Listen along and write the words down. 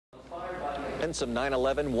Since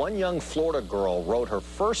 9/11, one young Florida girl wrote her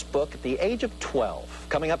first book at the age of 12.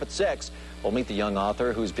 Coming up at 6, we'll meet the young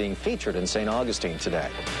author who's being featured in St. Augustine today.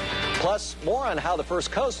 Plus, more on how the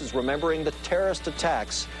First Coast is remembering the terrorist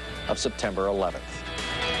attacks of September 11th.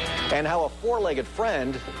 And how a four-legged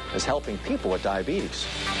friend is helping people with diabetes.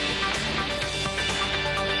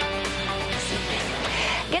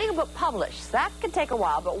 Getting a book published, that can take a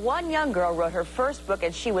while, but one young girl wrote her first book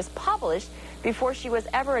and she was published before she was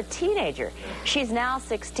ever a teenager. She's now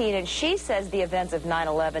 16 and she says the events of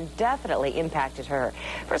 9/11 definitely impacted her.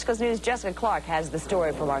 First Coast News' Jessica Clark has the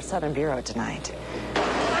story from our Southern Bureau tonight.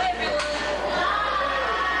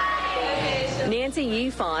 Nancy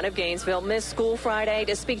Yifan of Gainesville missed school Friday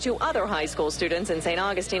to speak to other high school students in St.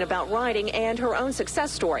 Augustine about writing and her own success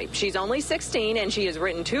story. She's only 16 and she has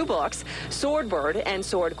written 2 books, Swordbird and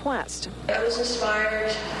Sword Quest. I was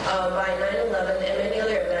inspired by 9/11 and many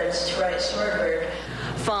other events to write Swordbird.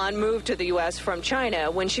 Fawn moved to the U.S. from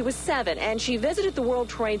China when she was 7, and she visited the World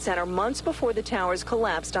Trade Center months before the towers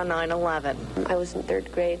collapsed on 9/11. I was in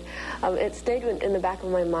 3rd grade. It stayed in the back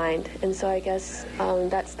of my mind, and so I guess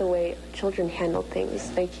that's the way children handle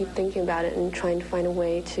things. They keep thinking about it and trying to find a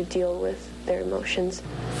way to deal with their emotions.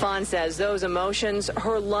 Fawn says those emotions,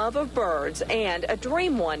 her love of birds, and a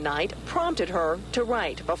dream one night prompted her to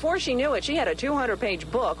write. Before she knew it, she had a 200-page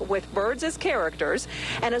book with birds as characters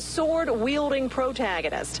and a sword-wielding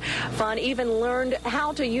protagonist. Fawn even learned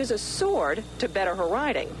how to use a sword to better her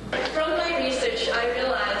writing. From my research, I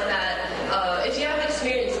realized that if you have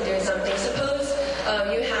experience in doing something, suppose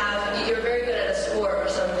you're very good at a sport or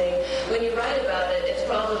something, when you write about it, it's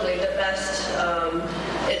probably the best,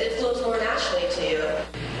 it flows more naturally to you.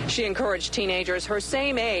 She encouraged teenagers her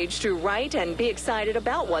same age to write and be excited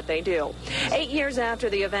about what they do. 8 years after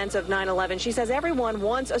the events of 9/11, she says everyone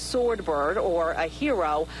wants a sword bird or a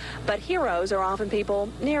hero, but heroes are often people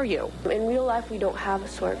near you. In real life, we don't have a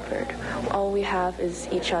sword bird. All we have is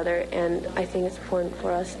each other, and I think it's important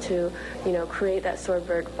for us to, create that sword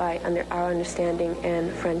bird by our understanding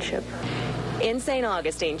and friendship. In St.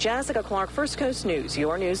 Augustine, Jessica Clark, First Coast News,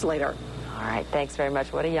 your news later. All right, thanks very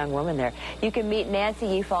much. What a young woman there. You can meet Nancy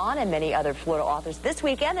Yifan and many other Florida authors this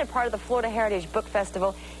weekend. They're part of the Florida Heritage Book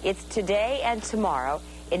Festival. It's today and tomorrow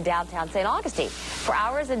in downtown St. Augustine. For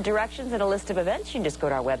hours and directions and a list of events, you can just go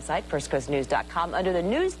to our website, firstcoastnews.com. Under the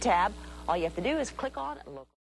News tab, all you have to do is click on local.